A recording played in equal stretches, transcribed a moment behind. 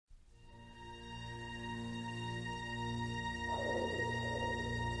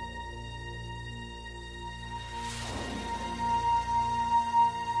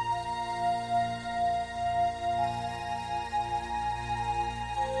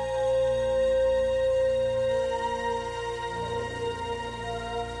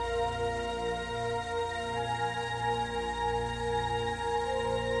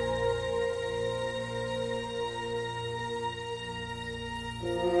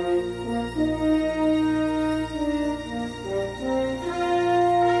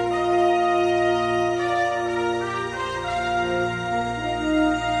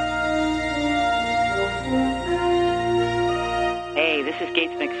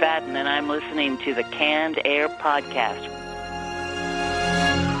McFadden, and I'm listening to the Canned Air podcast.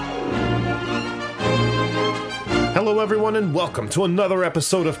 Hello, everyone, and welcome to another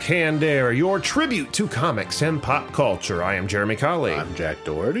episode of Canned Air, your tribute to comics and pop culture. I am Jeremy Colley. I'm Jack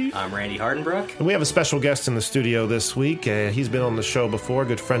Doherty. I'm Randy Hardenbrook. And we have a special guest in the studio this week. He's been on the show before, a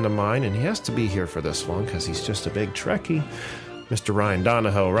good friend of mine, and he has to be here for this one because he's just a big Trekkie. Mr. Ryan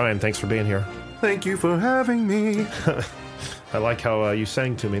Donahoe. Ryan, thanks for being here. Thank you for having me. I like how you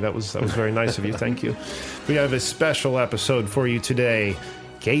sang to me. That was very nice of you. Thank you. We have a special episode for you today.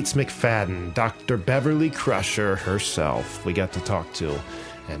 Gates McFadden, Dr. Beverly Crusher herself, we got to talk to.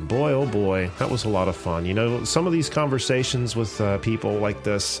 And boy, oh boy, that was a lot of fun. You know, some of these conversations with people like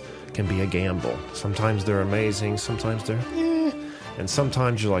this can be a gamble. Sometimes they're amazing, sometimes they're and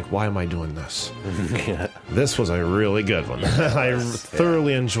sometimes you're like, why am I doing this? Yeah. This was a really good one. I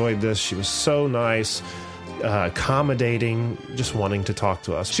thoroughly enjoyed this. She was so nice. Accommodating, just wanting to talk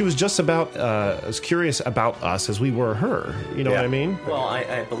to us. She was just about as curious about us as we were her. You know what I mean? Well,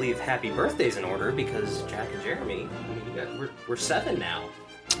 I believe happy birthday's in order because Jack and Jeremy, we're 7 now.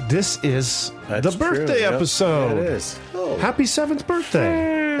 This is That's the birthday true. episode. Yeah, it is. Oh. Happy 7th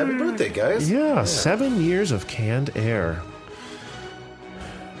birthday. Happy birthday, guys. Yeah, 7 years of Canned Air.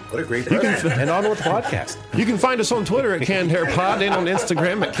 What a great present. And on with the podcast. You can find us on Twitter at Canned Air Pod and on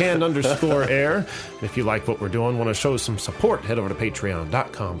Instagram at canned_air. If you like what we're doing, want to show some support, head over to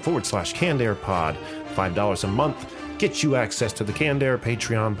patreon.com/Canned Air Pod. $5 a month gets you access to the Canned Air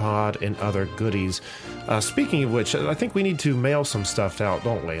Patreon pod and other goodies. Speaking of which, I think we need to mail some stuff out,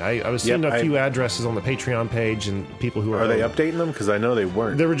 don't we? I was seeing a few addresses on the Patreon page and people who are... Are they updating them? Because I know they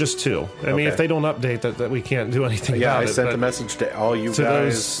weren't. There were just 2. I mean, if they don't update that we can't do anything about it. Yeah, I sent a message to all you to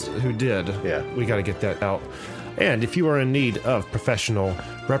guys. those who did. Yeah. We got to get that out. And if you are in need of professional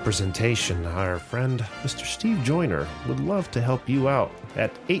representation, our friend Mr. Steve Joyner would love to help you out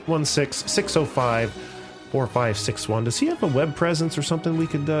at 816-605-4561. Does he have a web presence or something we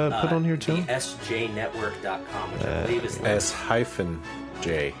could put on here too? SJNetwork.com, which I believe is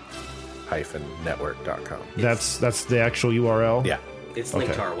S-J-Network.com. That's the actual URL? Yeah. It's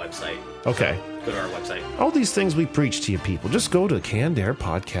linked to our website. Okay. So go to our website. All these things we preach to you people, just go to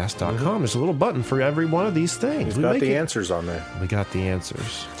cannedairpodcast.com. There's a little button for every one of these things. We've got the answers on there. We got the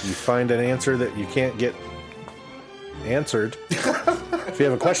answers. You find an answer that you can't get answered. If you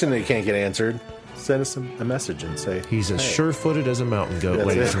have a question that you can't get answered, send us a message and say, he's as sure-footed as a mountain goat,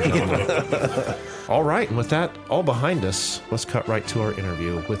 ladies and gentlemen. All right, and with that all behind us, let's cut right to our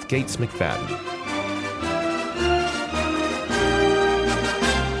interview with Gates McFadden.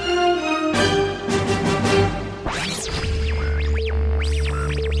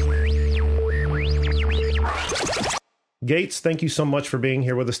 Gates, thank you so much for being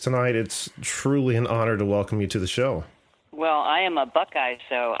here with us tonight. It's truly an honor to welcome you to the show. Well, I am a Buckeye,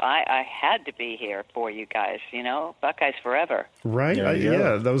 so I had to be here for you guys, you know? Buckeyes forever. Right?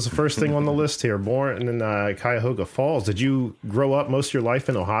 Yeah, that was the first thing on the list here. Born in Cuyahoga Falls. Did you grow up most of your life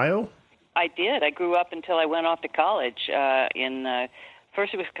in Ohio? I did. I grew up until I went off to college.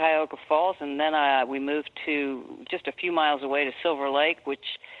 First it was Cuyahoga Falls, and then we moved to just a few miles away to Silver Lake,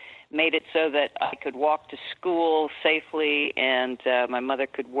 which made it so that I could walk to school safely and my mother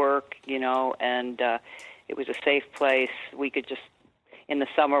could work, you know, and it was a safe place. We could just, in the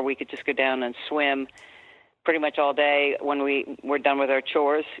summer, we could just go down and swim pretty much all day when we were done with our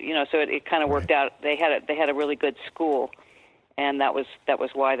chores, you know, so it kind of worked out. They had a really good school, and that was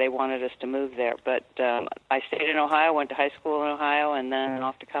why they wanted us to move there. But I stayed in Ohio, went to high school in Ohio, and then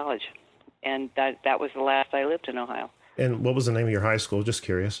off to college. And that was the last I lived in Ohio. And what was the name of your high school? Just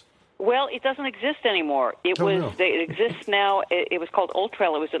curious. Well, it doesn't exist anymore. It exists now. It was called Old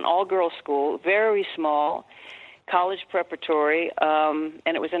Trail. It was an all-girls school, very small, college preparatory, and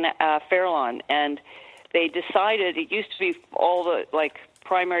it was in Fairlawn. And they decided it used to be all the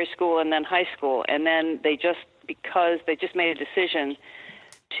primary school and then high school, and then because they just made a decision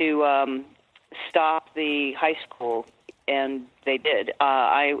to stop the high school, and they did.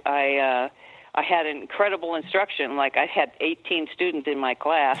 I had incredible instruction. Like, I had 18 students in my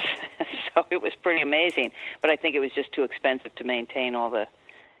class, so it was pretty amazing. But I think it was just too expensive to maintain all the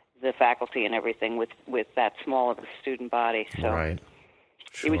faculty and everything with that small of a student body. So right.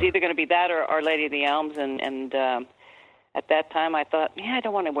 Sure. It was either going to be that or Our Lady of the Elms, and at that time I thought, I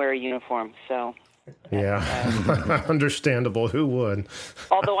don't want to wear a uniform, so... Yeah, understandable. Who would?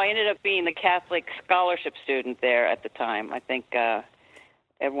 Although I ended up being the Catholic scholarship student there at the time. I think...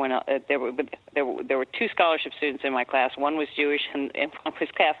 everyone else, there were 2 scholarship students in my class. One was Jewish and one was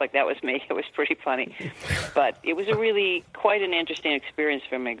Catholic. That was me. It was pretty funny, but it was quite an interesting experience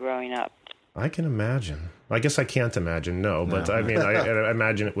for me growing up. I can imagine. I guess I can't imagine, but I mean, I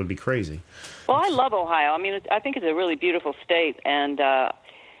imagine it would be crazy. Well, I love Ohio. I mean, I think it's a really beautiful state, and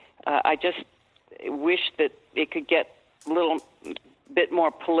I just wish that it could get a little bit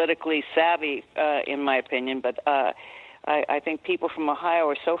more politically savvy, in my opinion. But I think people from Ohio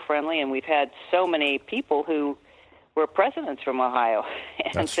are so friendly, and we've had so many people who were presidents from Ohio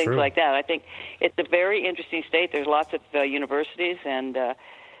and That's things true. like that. I think it's a very interesting state. There's lots of universities, and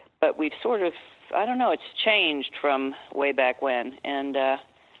but we've sort of, I don't know, it's changed from way back when, and I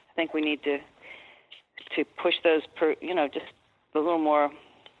think we need to push those, just a little more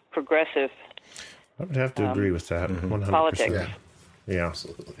progressive. I would have to agree with that, 100%. Politics. Yeah,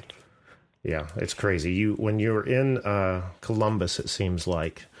 absolutely. Yeah, it's crazy. When you're in Columbus, it seems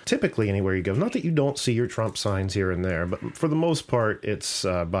like, typically anywhere you go, not that you don't see your Trump signs here and there, but for the most part, it's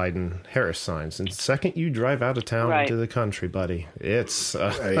Biden-Harris signs. And the second you drive out of town into the country, buddy, it's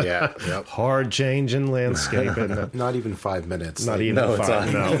hard change in landscape. And Not even 5 minutes. Not even no,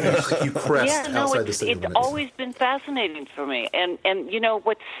 5, no. You crest outside the city it's limits. always been fascinating for me. And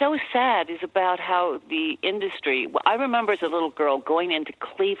what's so sad is about how the industry, I remember as a little girl going into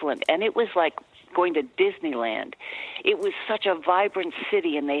Cleveland, and it was like going to Disneyland. It was such a vibrant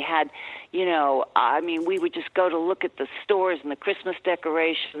city, and they had, we would just go to look at the stores and the Christmas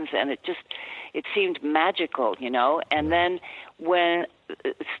decorations, and it seemed magical, And then when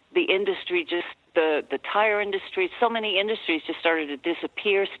the industry the tire industry, so many industries just started to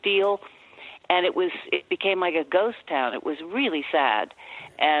disappear, steel, and it became like a ghost town. It was really sad.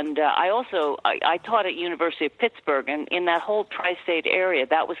 And I taught at University of Pittsburgh, and in that whole tri-state area,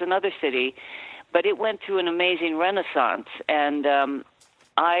 that was another city. But it went through an amazing renaissance, and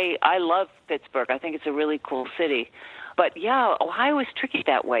I love Pittsburgh. I think it's a really cool city. But, yeah, Ohio is tricky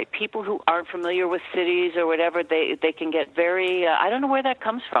that way. People who aren't familiar with cities or whatever, they can get very I don't know where that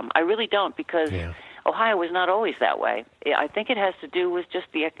comes from. I really don't, because Ohio was not always that way. I think it has to do with just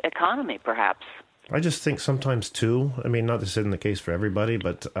the economy, perhaps. I just think sometimes, too, I mean, not this isn't the case for everybody,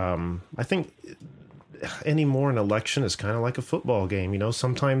 but I think anymore an election is kind of like a football game.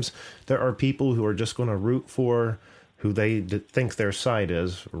 Sometimes there are people who are just going to root for who they think their side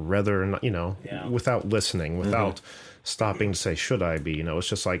is, rather than, without listening, without stopping to say, should I be? It's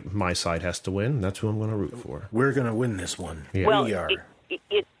just like, my side has to win. That's who I'm going to root for. We're going to win this one. Yeah. Well, we are.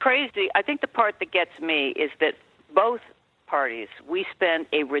 It's crazy. I think the part that gets me is that both parties, we spend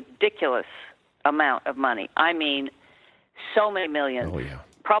a ridiculous amount of money. I mean, so many millions,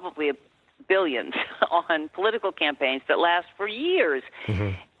 probably billions on political campaigns that last for years.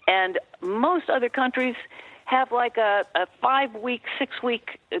 And most other countries have like a 5-week,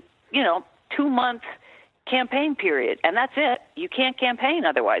 6-week, 2-month campaign period, and that's it. You can't campaign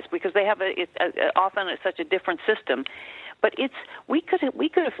otherwise because they have often such a different system. But we could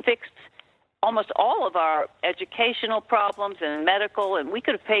have fixed almost all of our educational problems and medical, and we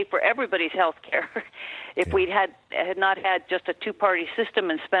could have paid for everybody's health care if we'd had not had just a two-party system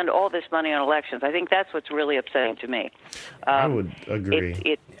and spend all this money on elections. I think that's what's really upsetting to me. I would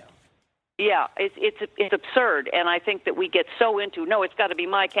agree. It's absurd, and I think that we get so into, no, it's got to be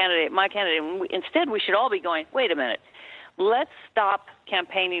my candidate. And instead, we should all be going, wait a minute, let's stop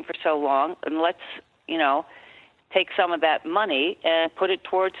campaigning for so long, and let's, take some of that money and put it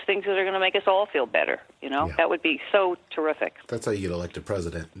towards things that are going to make us all feel better. That would be so terrific. That's how you get elected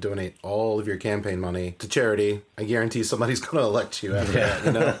president. Donate all of your campaign money to charity. I guarantee somebody's going to elect you after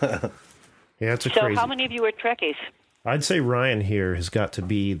that. Yeah, it's So crazy. how many of you are Trekkies? I'd say Ryan here has got to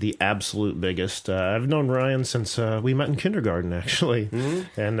be the absolute biggest. I've known Ryan since we met in kindergarten, actually.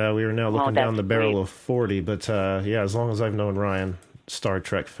 And we are now looking down the barrel of 40. But, as long as I've known Ryan, Star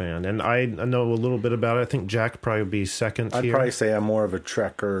Trek fan. And I know a little bit about it. I think Jack probably would be second I'd here. probably say I'm more of a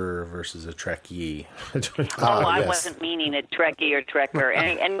Trekker versus a Trekkie. I wasn't meaning a Trekkie or Trekker.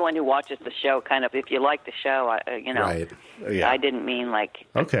 Anyone who watches the show, kind of, if you like the show, Right. Yeah. I didn't mean like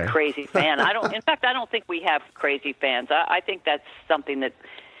a crazy fan. In fact, I don't think we have crazy fans. I think that's something that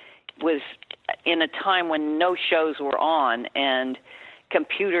was in a time when no shows were on and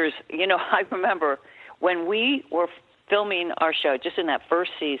computers. I remember when we were filming our show, just in that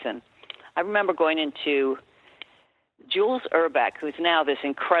first season, I remember going into Jules Urbeck, who's now this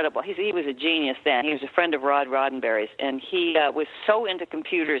incredible, he was a genius then. He was a friend of Rod Roddenberry's, and he was so into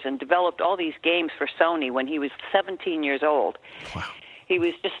computers and developed all these games for Sony when he was 17 years old. Wow. He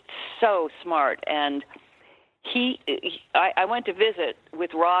was just so smart, and I went to visit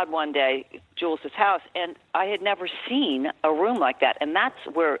with Rod one day, Jules' house, and I had never seen a room like that. And that's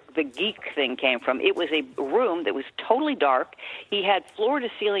where the geek thing came from. It was a room that was totally dark. He had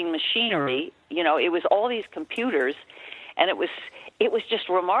floor-to-ceiling machinery. It was all these computers, and it was it was just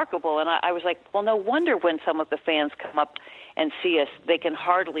remarkable. And I was like, well, no wonder when some of the fans come up and see us, they can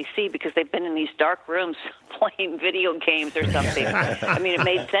hardly see because they've been in these dark rooms playing video games or something. I mean, it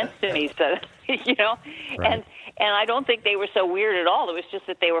made sense to me, so, you know. Right. And I don't think they were so weird at all. It was just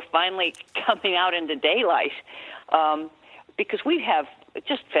that they were finally coming out into daylight, because we have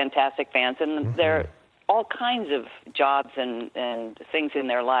just fantastic fans, and they're all kinds of jobs and things in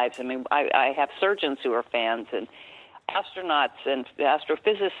their lives. I mean, I have surgeons who are fans, and astronauts and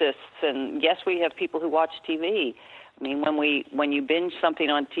astrophysicists, and yes, we have people who watch TV. I mean, when you binge something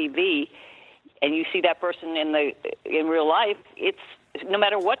on TV and you see that person in real life, it's no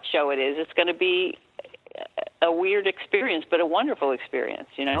matter what show it is, it's going to be a weird experience, but a wonderful experience.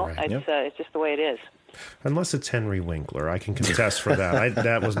 You know, Right. It's just the way it is. Unless it's Henry Winkler, I can contest for that.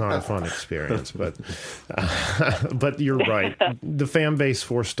 That was not a fun experience, but you're right. The fan base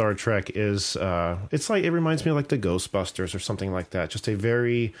for Star Trek is it's like, it reminds me of like the Ghostbusters or something like that. Just a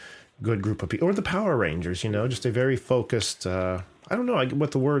very good group of people, or the Power Rangers. You know, just a very focused. I don't know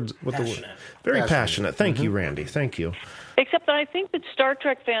what the word. Very passionate. Thank you, Randy. Thank you. Except that I think that Star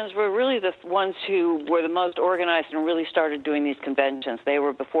Trek fans were really the ones who were the most organized and really started doing these conventions. They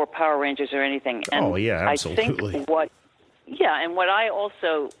were before Power Rangers or anything. And oh, yeah, absolutely. I think what I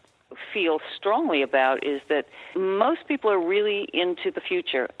also feel strongly about is that most people are really into the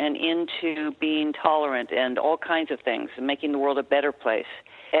future and into being tolerant and all kinds of things and making the world a better place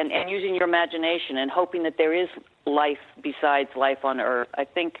and using your imagination and hoping that there is life besides life on Earth. I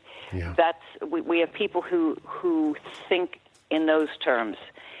think we have people who think in those terms.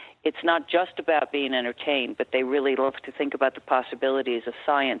 It's not just about being entertained, but they really love to think about the possibilities of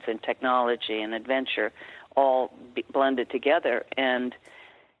science and technology and adventure all blended together. And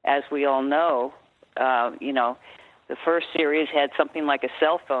as we all know, the first series had something like a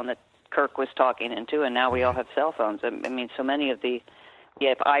cell phone that Kirk was talking into, and now we all have cell phones. I mean, so many of the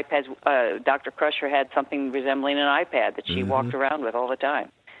if iPads, Dr. Crusher had something resembling an iPad that she walked around with all the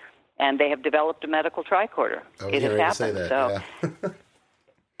time. And they have developed a medical tricorder. It has happened. So,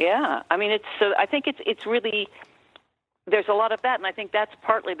 yeah. I mean, I think it's really, there's a lot of that, and I think that's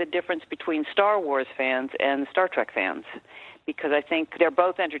partly the difference between Star Wars fans and Star Trek fans, because I think they're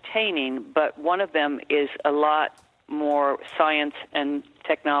both entertaining, but one of them is a lot more science and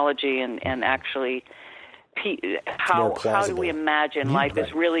technology and actually how do we imagine life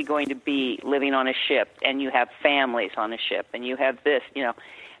is really going to be living on a ship, and you have families on a ship, and you have this,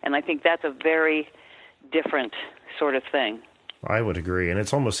 and I think that's a very different sort of thing. I would agree, and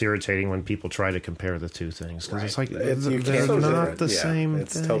it's almost irritating when people try to compare the two things, because it's like they're not the same thing.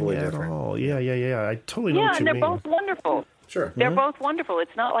 It's totally different at all. Yeah. I totally know what you mean. Yeah, and they're both wonderful. Sure. They're both wonderful.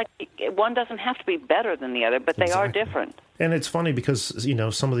 It's not like one doesn't have to be better than the other, but they are different. And it's funny because,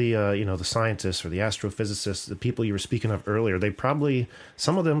 some of the, the scientists or the astrophysicists, the people you were speaking of earlier,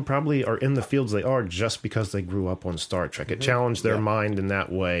 some of them probably are in the fields they are just because they grew up on Star Trek. It challenged their mind in that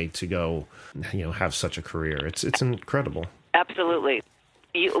way to go, have such a career. It's incredible. Absolutely.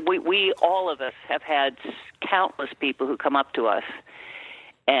 We all of us have had countless people who come up to us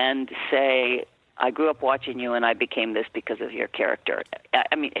and say, I grew up watching you and I became this because of your character.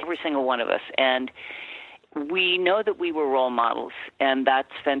 I mean, every single one of us. And we know that we were role models, and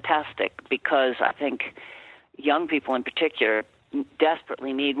that's fantastic because I think young people in particular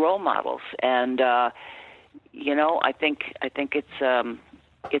desperately need role models. And, I think it's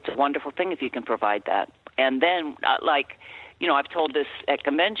a wonderful thing if you can provide that. And then, I've told this at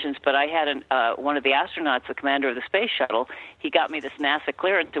conventions, but I had one of the astronauts, the commander of the space shuttle, he got me this NASA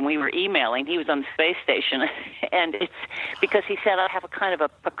clearance, and we were emailing. He was on the space station, and it's because he said, I have a kind of a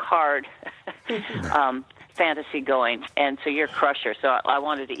Picard fantasy going, and so you're Crusher, so I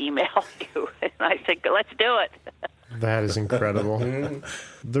wanted to email you. And I said, let's do it. That is incredible.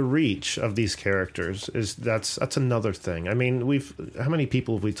 The reach of these characters that's another thing. I mean, how many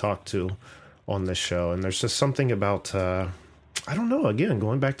people have we talked to on this show? And there's just something about, I don't know, again,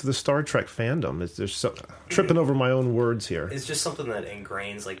 going back to the Star Trek fandom, there's tripping over my own words here. It's just something that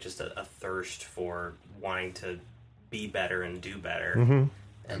ingrains like just a thirst for wanting to be better and do better.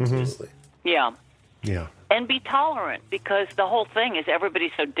 And just, yeah. And be tolerant, because the whole thing is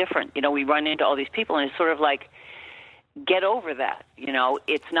everybody's so different. We run into all these people, and it's sort of like, get over that.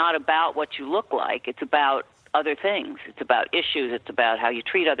 It's not about what you look like. It's about other things. It's about issues. It's about how you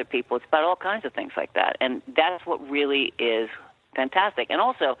treat other people. It's about all kinds of things like that. And that's what really is fantastic. And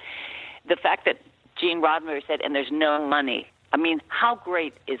also, the fact that Gene Roddenberry said, and there's no money. I mean, how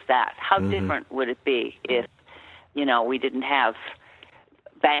great is that? How different would it be if, we didn't have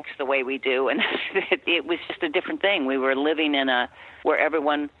banks the way we do, and it was just a different thing. We were living where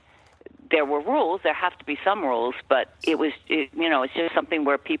everyone there were rules. There have to be some rules, but it's just something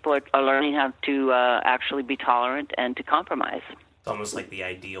where people are learning how to actually be tolerant and to compromise. It's almost like the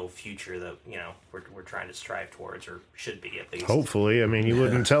ideal future that, we're trying to strive towards, or should be at least. Hopefully. I mean, you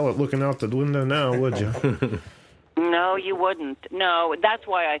wouldn't tell it looking out the window now, would you? No, you wouldn't. No, that's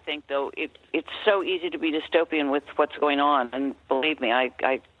why I think, though, it's so easy to be dystopian with what's going on. And believe me,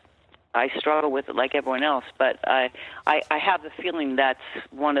 I struggle with it like everyone else. But I have the feeling that's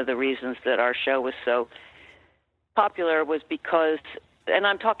one of the reasons that our show was so popular was because, and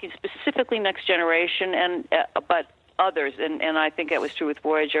I'm talking specifically Next Generation, but others, and I think that was true with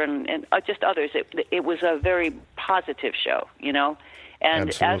Voyager and just others. It was a very positive show, and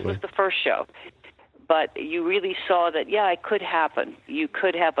Absolutely. As was the first show. But you really saw that, it could happen. You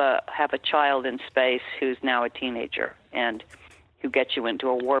could have a child in space who's now a teenager and who gets you into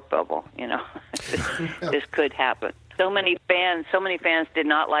a warp bubble. This could happen. So many fans did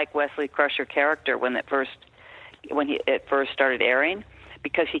not like Wesley Crusher character when it first started airing,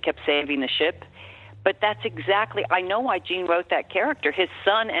 because he kept saving the ship. But that's exactly, I know why Gene wrote that character. His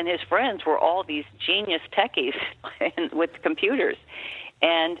son and his friends were all these genius techies with computers.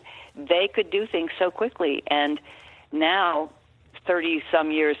 And they could do things so quickly. And now,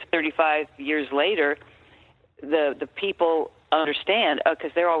 35 years later, the people understand, because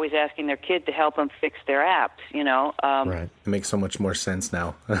they're always asking their kid to help them fix their apps, Right. It makes so much more sense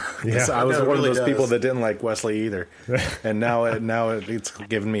now. Yeah. I was one of those people that didn't like Wesley either. And now it's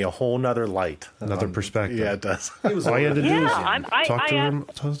given me a whole nother light. Another perspective. Yeah, it does. All you had to do is talk to him.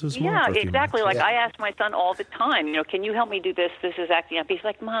 Yeah, exactly. Like, I ask my son all the time, can you help me do this? This is acting up. He's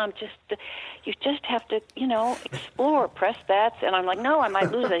like, Mom, you just have to, explore, press that. And I'm like, no, I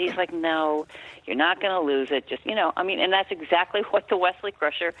might lose it. He's like, no, you're not going to lose it. Just, and that's exactly what the Wesley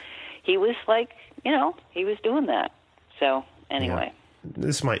Crusher, he was like, he was doing that. So, anyway. Yeah.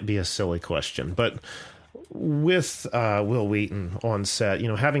 This might be a silly question, but with Will Wheaton on set,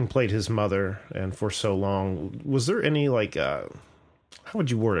 having played his mother and for so long, was there any, how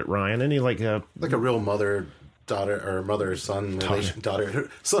would you word it, Ryan? Any, like a real mother-daughter or mother-son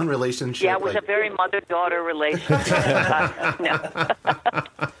daughter-son relationship? Yeah, it was a very mother-daughter relationship. No.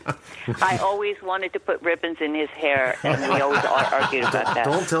 I always wanted to put ribbons in his hair, and we always argued about that.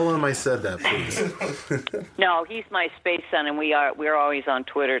 Don't tell him I said that, please. No, he's my space son, and we're always on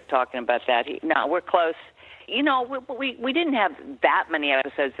Twitter talking about that. We're close. We didn't have that many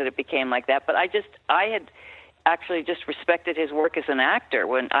episodes that it became like that, but I had actually just respected his work as an actor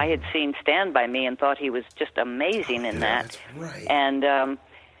when I had seen Stand By Me and thought he was just amazing in that. That's right. And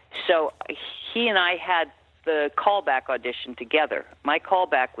so he and I had the callback audition together. My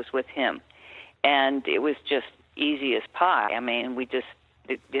callback was with him, and it was just easy as pie. I mean,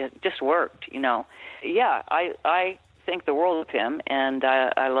 it just worked, Yeah, I think the world of him, and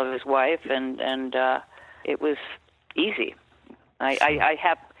I love his wife, and it was easy. I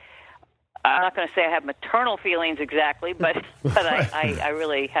have. I'm not going to say I have maternal feelings exactly, but I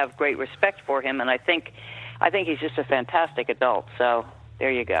really have great respect for him, and I think he's just a fantastic adult. So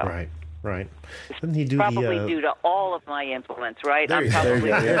there you go. Right. Didn't he do probably due to all of my influence, right? I'm probably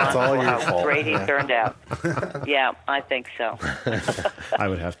it's all your fault. How great he turned out. Yeah, I think so. I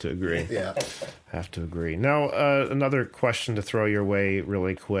would have to agree. Yeah. Have to agree. Now, another question to throw your way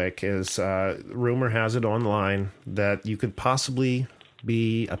really quick is, rumor has it online that you could possibly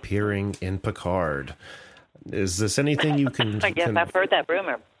be appearing in Picard. Is this anything you can... I guess I've heard that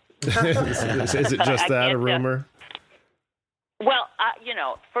rumor. is it just that, a rumor? Well,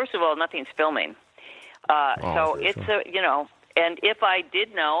 first of all, nothing's filming. So it's, and if I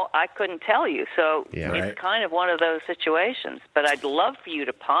did know, I couldn't tell you. So it's kind of one of those situations. But I'd love for you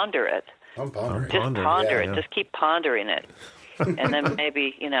to ponder it. I'm pondering. Just ponder it. Just keep pondering it. And then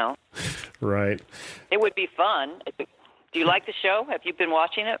maybe, Right. It would be fun. Do you like the show? Have you been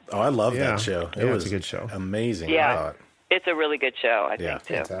watching it? Oh, I love that show. It was a good show. Amazing. Yeah. It's a really good show, I think,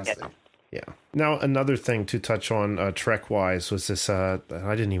 too. Fantastic. Yeah. Now, another thing to touch on Trek-wise was this, I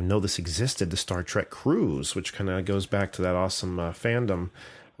didn't even know this existed, the Star Trek cruise, which kind of goes back to that awesome fandom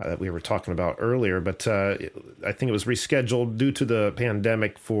that we were talking about earlier. But I think it was rescheduled due to the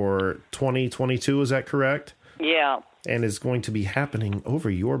pandemic for 2022, is that correct? Yeah. And is going to be happening over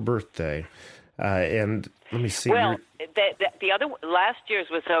your birthday. And let me see. Well, the other last year's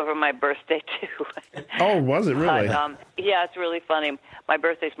was over my birthday too. Oh, was it really? Yeah, it's really funny. My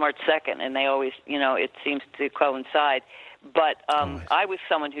birthday's March 2nd, and they always, it seems to coincide. But I was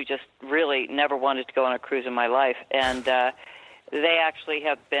someone who just really never wanted to go on a cruise in my life, and They actually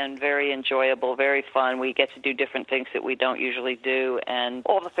have been very enjoyable, very fun. We get to do different things that we don't usually do, and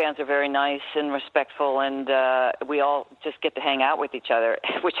all the fans are very nice and respectful, and we all just get to hang out with each other,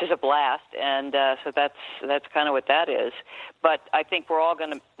 which is a blast, and so that's kind of what that is. But I think we're all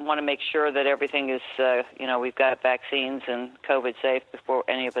going to want to make sure that everything is, we've got vaccines and COVID safe before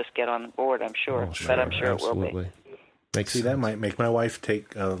any of us get on board, I'm sure. Oh, sure. But I'm sure Absolutely. it will be. Makes See, sense. that might make my wife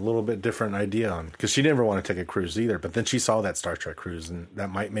take a little bit different idea on, because she never want to take a cruise either. But then she saw that Star Trek cruise, and that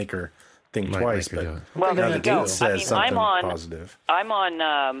might make her think twice. make her do But it. Well, there the you go. date says something positive. I'm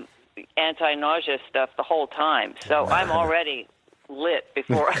on anti-nausea stuff the whole time, so I'm already lit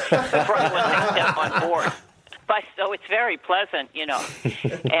before I step on board. But so it's very pleasant, and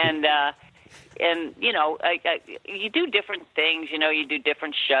you do different things. You do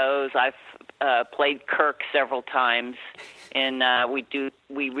different shows. I've played Kirk several times, and we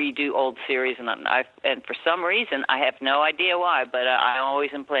redo old series, and for some reason I have no idea why, but I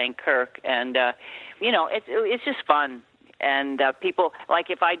always am playing Kirk, and it's just fun. And people, like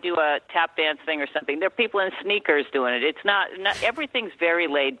if I do a tap dance thing or something, there are people in sneakers doing it. It's not everything's very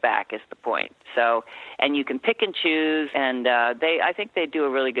laid back is the point. So, and you can pick and choose, and I think they do a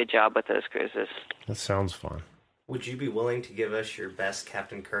really good job with those cruises. That sounds fun. Would you be willing to give us your best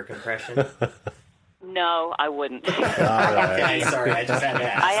Captain Kirk impression? No, I wouldn't. Okay, sorry, I just had to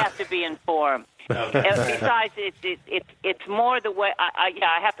ask. I have to be informed. Okay. And besides, it's more the way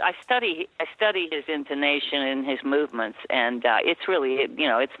I study his intonation and his movements, and it's really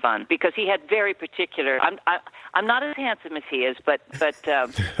it's fun because he had very particular. I'm not as handsome as he is, but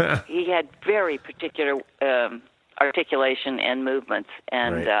he had very particular articulation and movements,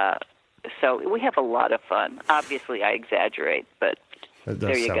 and so we have a lot of fun. Obviously, I exaggerate, but. That does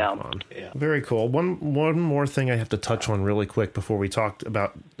there you sound go. fun. Yeah. Very cool. One more thing I have to touch on really quick before we talk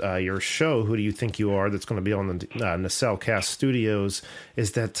about your show, Who Do You Think You Are, that's going to be on the Nacelle Cast Studios,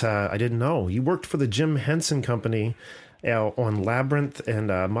 is that I didn't know. You worked for the Jim Henson Company on Labyrinth and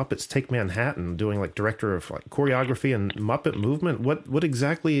Muppets Take Manhattan, doing like director of like choreography and Muppet movement. What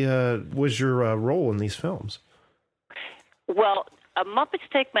exactly was your role in these films? Well, Muppets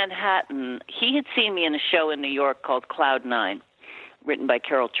Take Manhattan, he had seen me in a show in New York called Cloud 9. Written by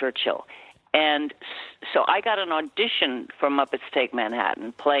Carol Churchill. And so I got an audition for Muppets Take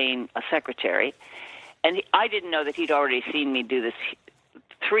Manhattan, playing a secretary. And I didn't know that he'd already seen me do this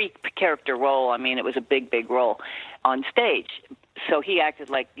 3-character role. I mean, it was a big, big role on stage. So he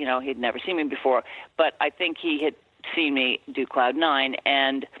acted like, he'd never seen me before. But I think he had seen me do Cloud 9,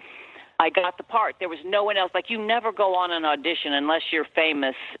 and I got the part. There was no one else. Like, you never go on an audition unless you're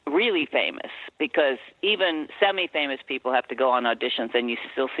famous, really famous, because even semi-famous people have to go on auditions and you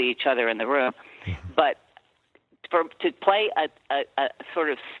still see each other in the room. But to play a sort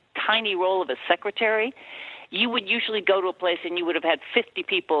of tiny role of a secretary, you would usually go to a place and you would have had 50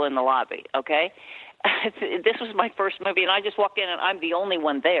 people in the lobby, okay? This was my first movie, and I just walked in and I'm the only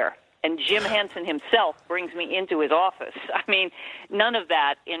one there. And Jim Henson himself brings me into his office. I mean, none of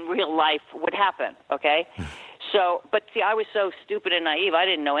that in real life would happen, okay? So, but see, I was so stupid and naive. I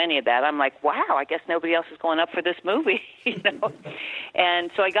didn't know any of that. I'm like, wow, I guess nobody else is going up for this movie,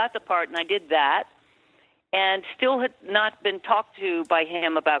 And so I got the part, and I did that, and still had not been talked to by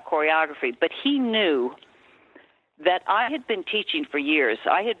him about choreography. But he knew that I had been teaching for years.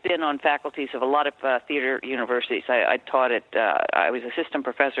 I had been on faculties of a lot of theater universities. I taught at, I was assistant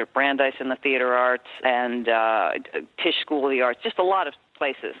professor at Brandeis in the theater arts and Tisch School of the Arts, just a lot of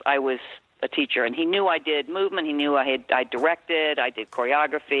places. I was a teacher, and he knew I did movement. He knew I directed, I did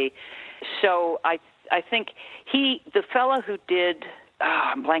choreography. So I think the fellow who did,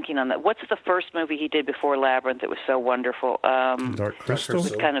 I'm blanking on that. What's the first movie he did before Labyrinth that was so wonderful? Dark Crystal?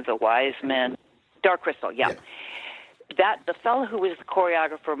 Kind of the wise men. Dark Crystal, yeah. That the fellow who was the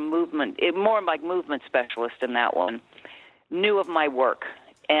choreographer, more like movement specialist in that one, knew of my work,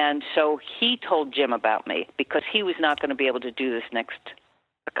 and so he told Jim about me because he was not going to be able to do this next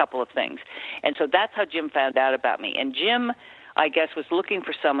a couple of things, and so that's how Jim found out about me. And Jim, I guess, was looking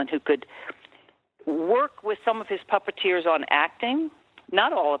for someone who could work with some of his puppeteers on acting.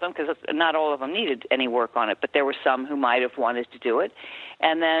 Not all of them, because not all of them needed any work on it, but there were some who might have wanted to do it.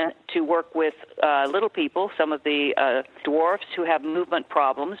 And then to work with little people, some of the dwarfs who have movement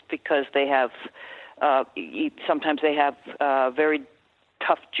problems because they have, sometimes they have very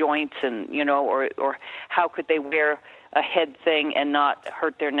tough joints and, or how could they wear a head thing and not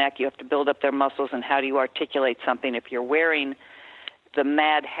hurt their neck? You have to build up their muscles, and how do you articulate something if you're wearing the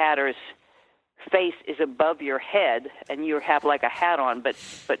Mad Hatter's face is above your head and you have like a hat on, but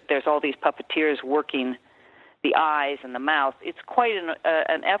there's all these puppeteers working the eyes and the mouth. It's quite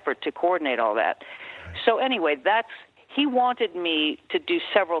an effort to coordinate all that. So anyway, he wanted me to do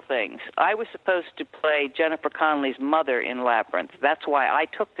several things. I was supposed to play Jennifer Connelly's mother in Labyrinth. That's why I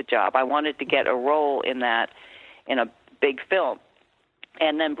took the job. I wanted to get a role in that in a big film.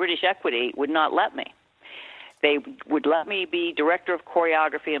 And then British Equity would not let me. They would let me be director of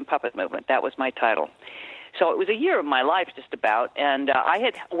choreography and puppet movement. That was my title. So it was a year of my life just about, and I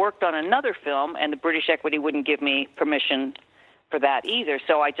had worked on another film, and the British Equity wouldn't give me permission for that either,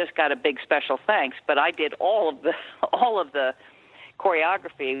 so I just got a big special thanks. But I did all of the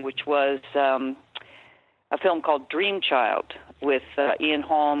choreography, which was a film called Dream Child with Ian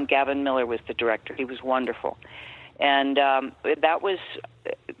Holm. Gavin Miller was the director. He was wonderful. And that was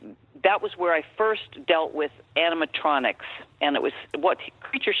where I first dealt with animatronics, and it was what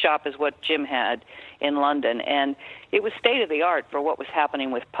Creature Shop is what Jim had in London, and it was state of the art for what was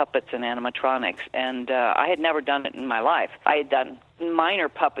happening with puppets and animatronics. And I had never done it in my life. I had done minor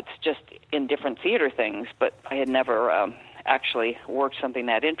puppets just in different theater things, but I had never actually worked something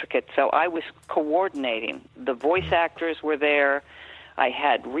that intricate. So I was coordinating. The voice actors were there. I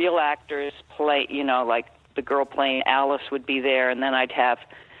had real actors play, like the girl playing Alice would be there, and then I'd have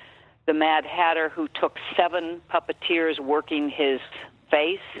the Mad Hatter, who took 7 puppeteers working his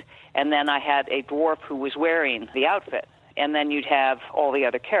face, and then I had a dwarf who was wearing the outfit, and then you'd have all the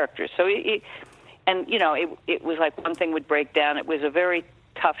other characters. So, it was like one thing would break down. It was a very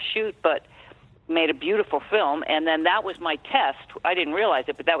tough shoot, but made a beautiful film, and then that was my test. I didn't realize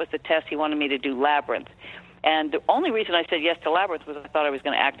it, but that was the test. He wanted me to do Labyrinth. And the only reason I said yes to Labyrinth was I thought I was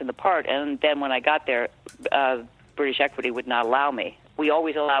going to act in the part, and then when I got there, British Equity would not allow me. We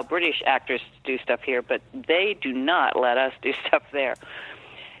always allow British actors to do stuff here, but they do not let us do stuff there.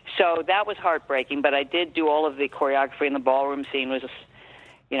 So that was heartbreaking, but I did do all of the choreography, and the ballroom scene was,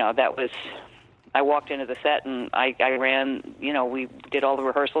 I walked into the set and I ran, we did all the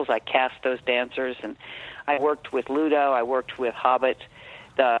rehearsals. I cast those dancers, and I worked with Ludo. I worked with Hobbit,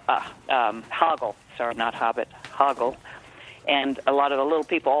 Hoggle. Sorry, not Hobbit, Hoggle. And a lot of the little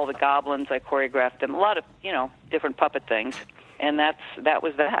people, all the goblins, I choreographed them. A lot of, different puppet things. And that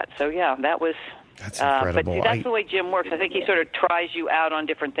was that. So, yeah, that was... That's incredible. But that's the way Jim works. I think he sort of tries you out on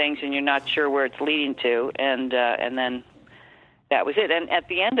different things, and you're not sure where it's leading to, and then that was it. And at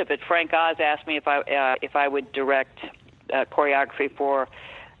the end of it, Frank Oz asked me if I would direct choreography for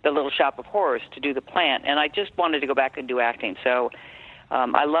the Little Shop of Horrors to do The Plant, and I just wanted to go back and do acting. So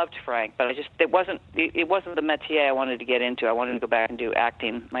I loved Frank, but it wasn't the métier I wanted to get into. I wanted to go back and do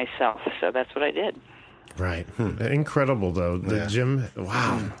acting myself. So that's what I did. Right. Incredible, though. Jim,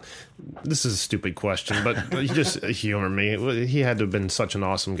 wow. This is a stupid question, but you just humor me. He had to have been such an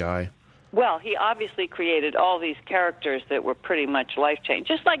awesome guy. Well, he obviously created all these characters that were pretty much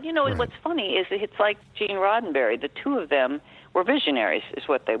life-changing. Just like, right. What's funny is it's like Gene Roddenberry. The two of them were visionaries, is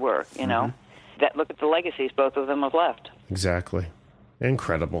what they were, That look at the legacies both of them have left. Exactly.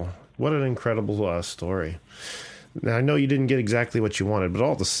 Incredible. What an incredible story. Now, I know you didn't get exactly what you wanted, but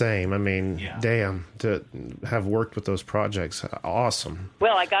all the same, damn, to have worked with those projects, awesome.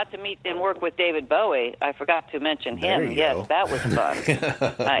 Well, I got to meet and work with David Bowie. I forgot to mention him. Yes, that was fun.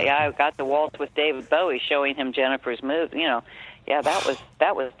 I got to waltz with David Bowie, showing him Jennifer's move. Yeah, that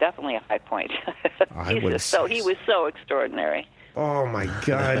was definitely a high point. He was so extraordinary. Oh my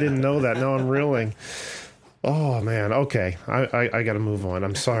God, I didn't know that. Now I'm reeling. Oh man, okay, I got to move on.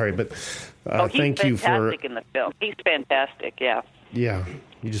 I'm sorry, but. Thank you for... He's fantastic in the film. He's fantastic, yeah. Yeah,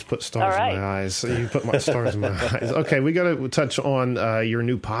 you just put stars in my eyes. You put my stars in my eyes. Okay, we got to touch on your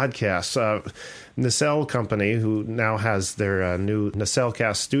new podcast. Nacelle Company, who now has their new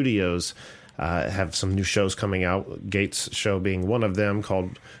Nacellecast Studios, have some new shows coming out, Gates' show being one of them,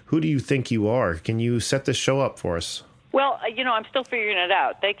 called Who Do You Think You Are? Can you set this show up for us? Well, I'm still figuring it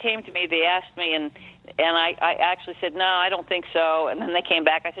out. They came to me, they asked me, and I actually said, no, I don't think so. And then they came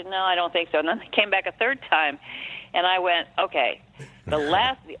back. I said, no, I don't think so. And then they came back a third time. And I went, okay,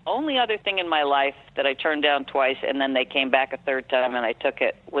 the only other thing in my life that I turned down twice, and then they came back a third time and I took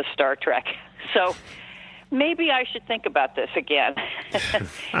it, was Star Trek. So maybe I should think about this again.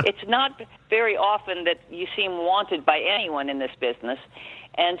 It's not very often that you seem wanted by anyone in this business.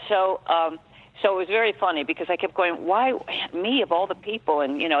 And so it was very funny because I kept going, why me of all the people?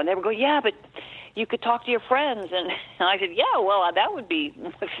 And, and they would go, yeah, but you could talk to your friends. And I said, yeah, well, that would be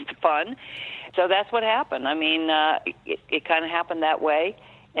fun. So that's what happened. I mean, it kind of happened that way.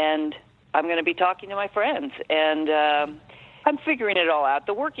 And I'm going to be talking to my friends. And I'm figuring it all out.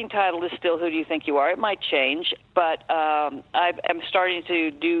 The working title is still Who Do You Think You Are? It might change. But I'm starting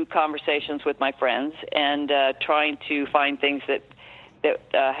to do conversations with my friends and trying to find things that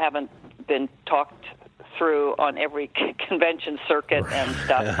haven't been talked through on every convention circuit and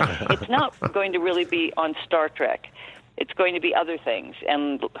stuff. It's not going to really be on Star Trek. it's going to be other things,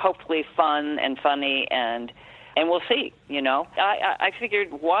 and hopefully fun and funny, and we'll see. I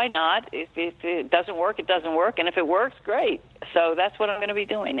figured, why not? If it doesn't work, it doesn't work, and if it works, great. So that's what I'm going to be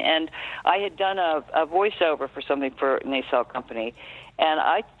doing. And I had done a voiceover for something for Nacelle Company,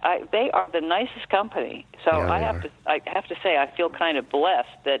 and they are the nicest company. So I have to say, I feel kind of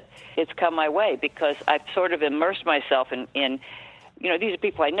blessed that it's come my way, because I've sort of immersed myself in these are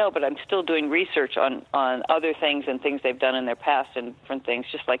people I know, but I'm still doing research on other things and things they've done in their past and different things,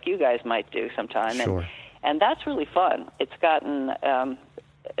 just like you guys might do sometime. Sure. And that's really fun. It's gotten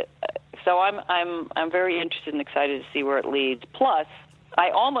so I'm very interested and excited to see where it leads. Plus,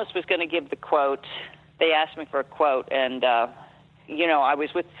 I almost was going to give the quote. They asked me for a quote, and I was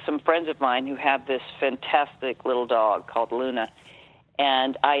with some friends of mine who have this fantastic little dog called Luna.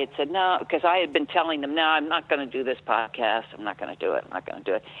 And I had said no, because I had been telling them, no, I'm not going to do this podcast. I'm not going to do it.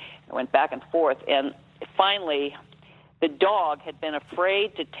 I went back and forth. And finally, the dog had been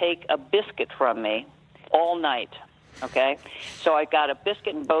afraid to take a biscuit from me all night, okay? So I got a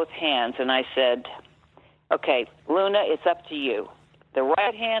biscuit in both hands, and I said, okay, Luna, it's up to you. The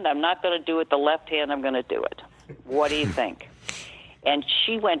right hand, I'm not going to do it. The left hand, I'm going to do it. What do you think? And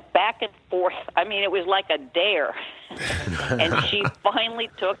she went back and forth. I mean, it was like a dare. And she finally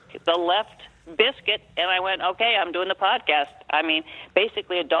took the left biscuit, and I went, okay, I'm doing the podcast. I mean,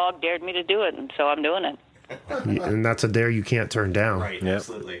 basically a dog dared me to do it, and so I'm doing it. And that's a dare you can't turn down. Right, yep.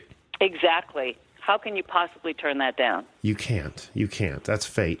 Absolutely. Exactly. How can you possibly turn that down? You can't. That's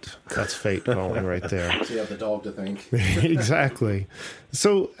fate. That's fate calling right there. So you have the dog to thank. Exactly.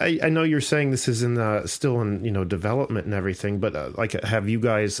 So I know you're saying this is still in development and everything, but have you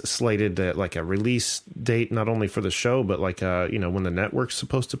guys slated like a release date, not only for the show, but like when the network's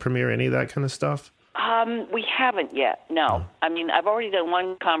supposed to premiere, any of that kind of stuff? We haven't yet. No. I mean, I've already done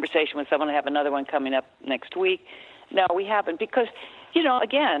one conversation with someone. I have another one coming up next week. No, we haven't, because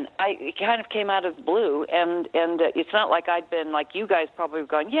again, it kind of came out of the blue, and it's not like I'd been like you guys probably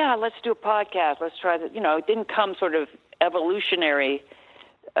going, yeah, let's do a podcast, let's try that. It didn't come sort of evolutionary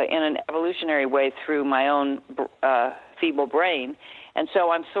in an evolutionary way through my own feeble brain, and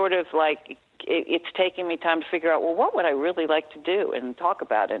so I'm sort of like it's taking me time to figure out, well, what would I really like to do and talk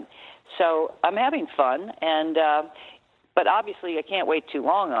about, and so I'm having fun, and but obviously I can't wait too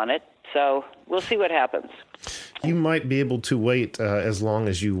long on it, so we'll see what happens. You might be able to wait as long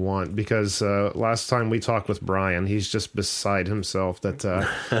as you want, because last time we talked with Brian, he's just beside himself that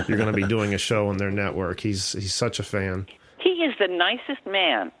you're going to be doing a show on their network. He's such a fan. He is the nicest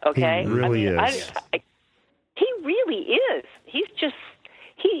man, okay? He really is. He really is. He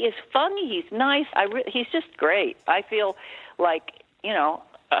is funny. He's nice. He's just great. I feel like,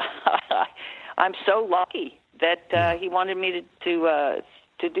 I'm so lucky that he wanted me to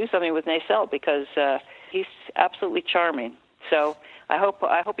do something with Nacelle, because he's absolutely charming. So I hope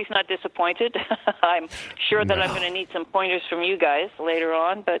he's not disappointed. I'm sure that I'm going to need some pointers from you guys later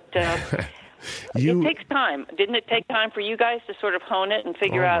on, but it takes time. Didn't it take time for you guys to sort of hone it and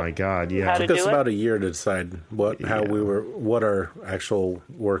figure out? Oh my God, yeah. How to it took do us about a year to decide what our actual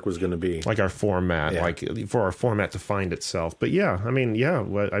work was going to be, like our format, like for our format to find itself. But yeah, I mean, yeah,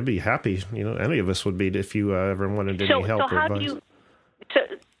 I'd be happy. Any of us would be if you ever wanted any help. So or how advice. do you?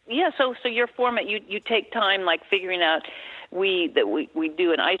 So your format, you take time, like figuring out we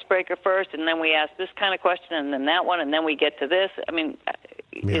do an icebreaker first, and then we ask this kind of question, and then that one, and then we get to this. I mean,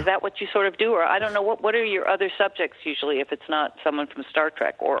 is that what you sort of do, or I don't know, what are your other subjects usually if it's not someone from Star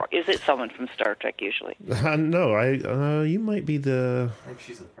Trek, or is it someone from Star Trek usually? No, you might be the. I think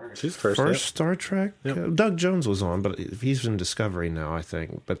she's the first. She's first. First Star Trek. Yep. Doug Jones was on, but he's in Discovery now, I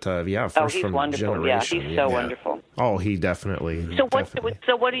think. But first he's from wonderful. Generation. Yeah, he's so wonderful. Oh, he definitely.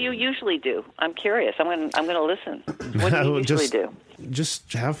 So what do you usually do? I'm curious. I'm going to listen. What do you usually do?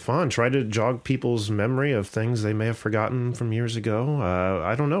 Just have fun. Try to jog people's memory of things they may have forgotten from years ago.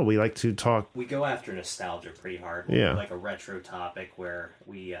 I don't know. We like to talk. We go after nostalgia pretty hard. Yeah. Do like a retro topic where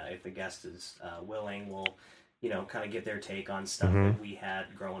we, if the guest is willing, we'll, kind of get their take on stuff that we had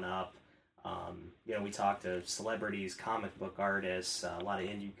growing up. We talk to celebrities, comic book artists, a lot of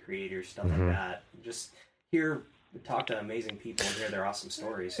indie creators, stuff like that. Just talk to amazing people and hear their awesome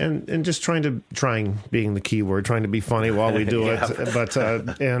stories. And just trying being the key word, trying to be funny while we do it, but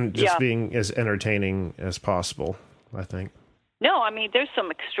and just being as entertaining as possible, I think. No, I mean, there's some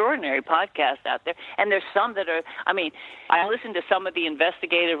extraordinary podcasts out there, and there's some that are, I mean, I listen to some of the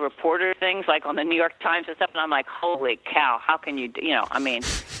investigative reporter things, like on the New York Times and stuff, and I'm like, holy cow, how can you, I mean,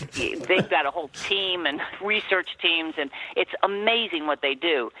 they've got a whole team and research teams, and it's amazing what they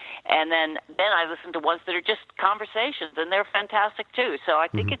do. And then I listen to ones that are just conversations, and they're fantastic too. So I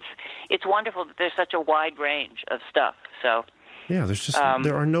think it's wonderful that there's such a wide range of stuff, so... Yeah, there's just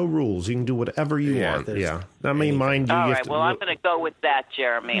there are no rules. You can do whatever you want. Yeah, I mean, mind you. All you right. Well, I'm going to go with that,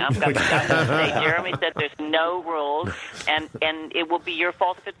 Jeremy. I'm going to say Jeremy said there's no rules, and it will be your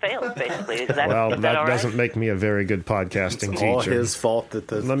fault if it fails. Basically, is that well? Is that all doesn't right? make me a very good podcasting teacher. All his fault that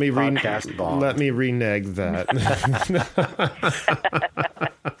the podcast bombed. Let me renege that.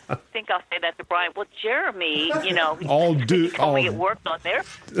 I think I'll say that to Brian. Well, Jeremy, he I'll it worked on there.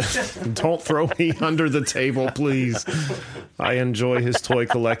 Don't throw me under the table, please. I enjoy his toy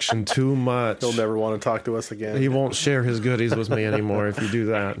collection too much. He'll never want to talk to us again. He won't share his goodies with me anymore if you do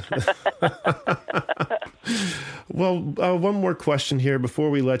that. Well, one more question here before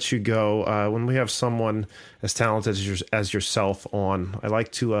we let you go. When we have someone as talented as yourself on, I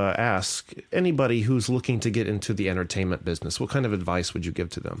like to ask anybody who's looking to get into the entertainment business, what kind of advice would you give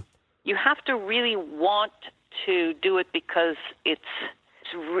to them? You have to really want to do it because it's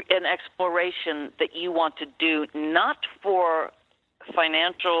an exploration that you want to do, not for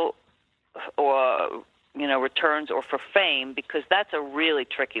financial or returns or for fame, because that's a really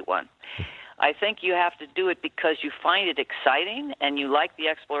tricky one. I think you have to do it because you find it exciting and you like the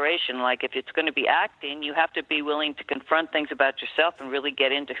exploration. Like if it's going to be acting, you have to be willing to confront things about yourself and really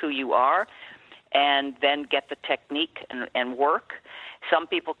get into who you are, and then get the technique and work. Some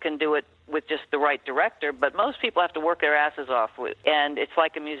people can do it with just the right director, but most people have to work their asses off. And it's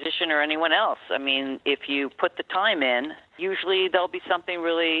like a musician or anyone else. I mean, if you put the time in, usually there'll be something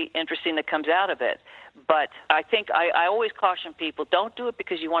really interesting that comes out of it. But I think I always caution people, don't do it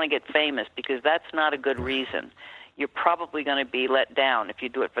because you want to get famous, because that's not a good reason. You're probably going to be let down if you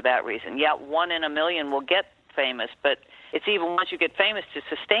do it for that reason. Yeah, 1 in a million will get famous, but it's even once you get famous to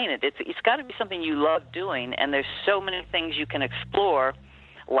sustain it. It's got to be something you love doing, and there's so many things you can explore,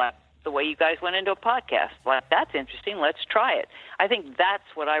 like the way you guys went into a podcast. Like, that's interesting, let's try it. I think that's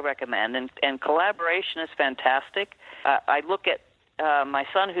what I recommend, and collaboration is fantastic. I look at my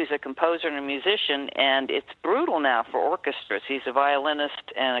son, who's a composer and a musician, and it's brutal now for orchestras. He's a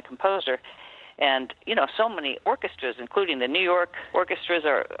violinist and a composer. And, so many orchestras, including the New York orchestras,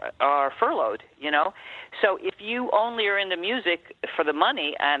 are furloughed, So if you only are into music for the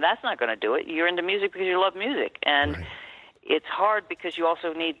money, and that's not going to do it. You're into music because you love music. And right. It's hard because you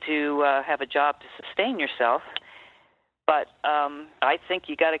also need to have a job to sustain yourself. But I think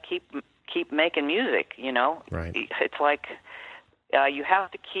you got to keep making music, Right. It's like you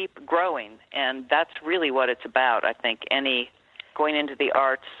have to keep growing, and that's really what it's about, I think, going into the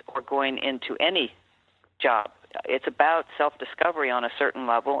arts or going into any job. It's about self-discovery on a certain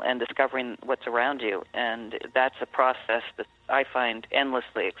level and discovering what's around you, and that's a process that I find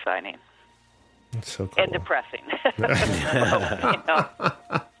endlessly exciting. That's so cool. And depressing.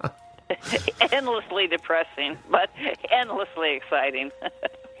 Endlessly depressing, but endlessly exciting.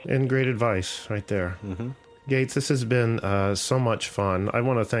 And great advice right there. Mm-hmm. Gates, this has been so much fun. I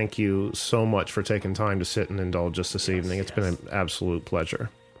want to thank you so much for taking time to sit and indulge us this evening. It's been an absolute pleasure.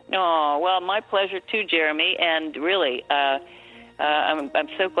 Oh, well, my pleasure too, Jeremy. And really, I'm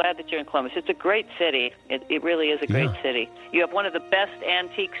so glad that you're in Columbus. It's a great city. It really is a great city. You have one of the best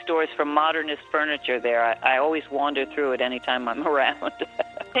antique stores for modernist furniture there. I always wander through it anytime I'm around.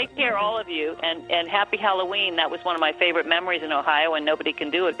 Take care, all of you, and happy Halloween. That was one of my favorite memories in Ohio, and nobody can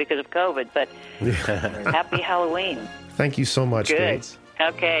do it because of COVID, but happy Halloween. Thank you so much, Good. Gates.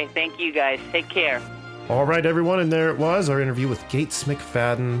 Okay, thank you guys. Take care. All right, everyone, and there it was, our interview with Gates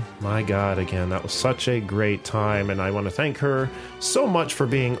McFadden. My God, again, that was such a great time, and I want to thank her so much for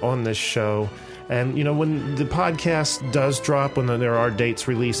being on this show. And, when the podcast does drop, when there are dates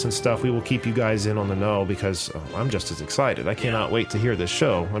released and stuff, we will keep you guys in on the know, because I'm just as excited. I cannot wait to hear this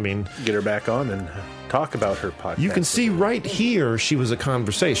show. I mean... Get her back on and talk about her podcast. You can see right here she was a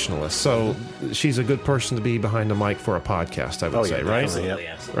conversationalist, so she's a good person to be behind the mic for a podcast, I would say, right? Absolutely.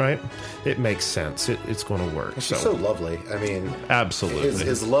 Right? It makes sense. It's going to work. She's so lovely. I mean... Absolutely.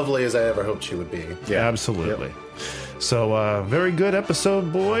 As lovely as I ever hoped she would be. Yeah, absolutely. Yep. So, very good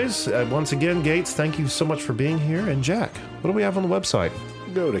episode, boys. Once again, Gates, thank you so much for being here. And Jack, what do we have on the website?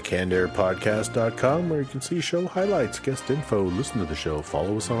 Go to cannedairpodcast.com, where you can see show highlights, guest info, listen to the show,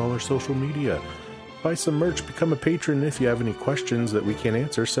 follow us on all our social media, buy some merch, become a patron. If you have any questions that we can't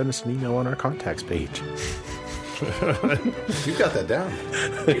answer, send us an email on our contacts page. You got that down.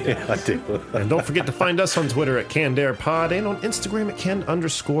 I do. And don't forget to find us on Twitter at CannedAirPod and on Instagram at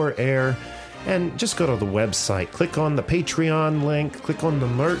Canned_Air. And just go to the website, click on the Patreon link, click on the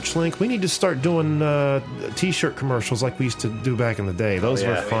merch link. We need to start doing T-shirt commercials like we used to do back in the day. Those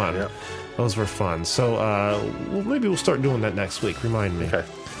were fun. Yeah. Those were fun. So maybe we'll start doing that next week. Remind me. Okay.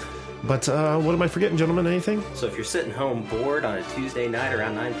 But what am I forgetting, gentlemen? Anything? So if you're sitting home bored on a Tuesday night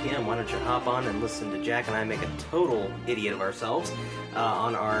around 9 p.m., why don't you hop on and listen to Jack and I make a total idiot of ourselves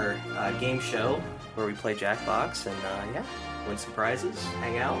on our game show where we play Jackbox and, win some prizes,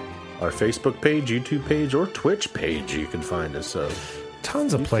 hang out. Our Facebook page, YouTube page, or Twitch page, you can find us. So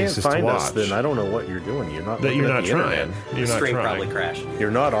tons of places to watch. Us, then I don't know what you're doing. You're not. That you're not trying. Internet. You're not Stream trying. probably crashed. You're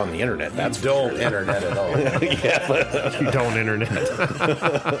not on the internet. That's Don't internet at all. You don't internet.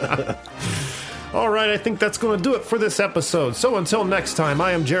 All right, I think that's going to do it for this episode. So until next time,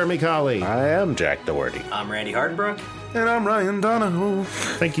 I am Jeremy Colley. I am Jack Doherty. I'm Randy Hardenbrook. And I'm Ryan Donahoe.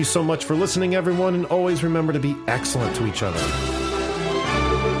 Thank you so much for listening, everyone, and always remember to be excellent to each other.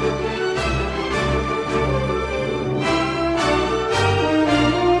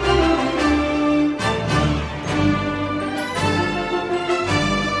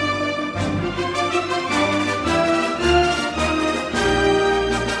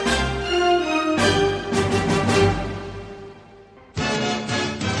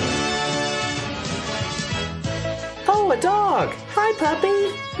 Oh, a dog. Hi,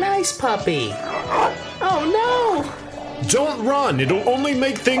 puppy. Nice puppy. Oh, no. Don't run. It'll only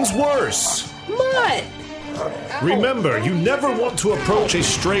make things worse. Mutt. Remember, you never want to approach a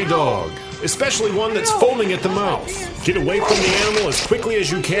stray dog, especially one that's foaming at the mouth. Get away from the animal as quickly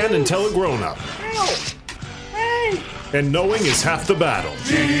as you can and tell a grown-up. Hey. And knowing is half the battle.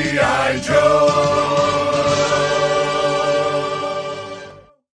 G.I. Joe!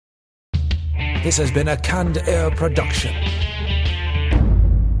 This has been a Canned Air production.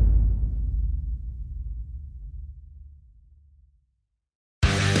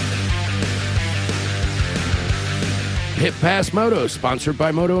 Pit Pass Moto, sponsored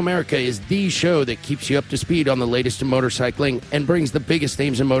by Moto America, is the show that keeps you up to speed on the latest in motorcycling and brings the biggest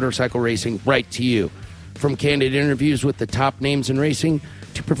names in motorcycle racing right to you. From candid interviews with the top names in racing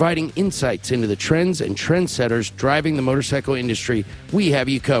to providing insights into the trends and trendsetters driving the motorcycle industry, we have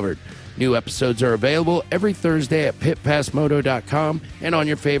you covered. New episodes are available every Thursday at pitpassmoto.com and on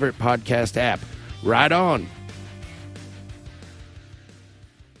your favorite podcast app. Ride on!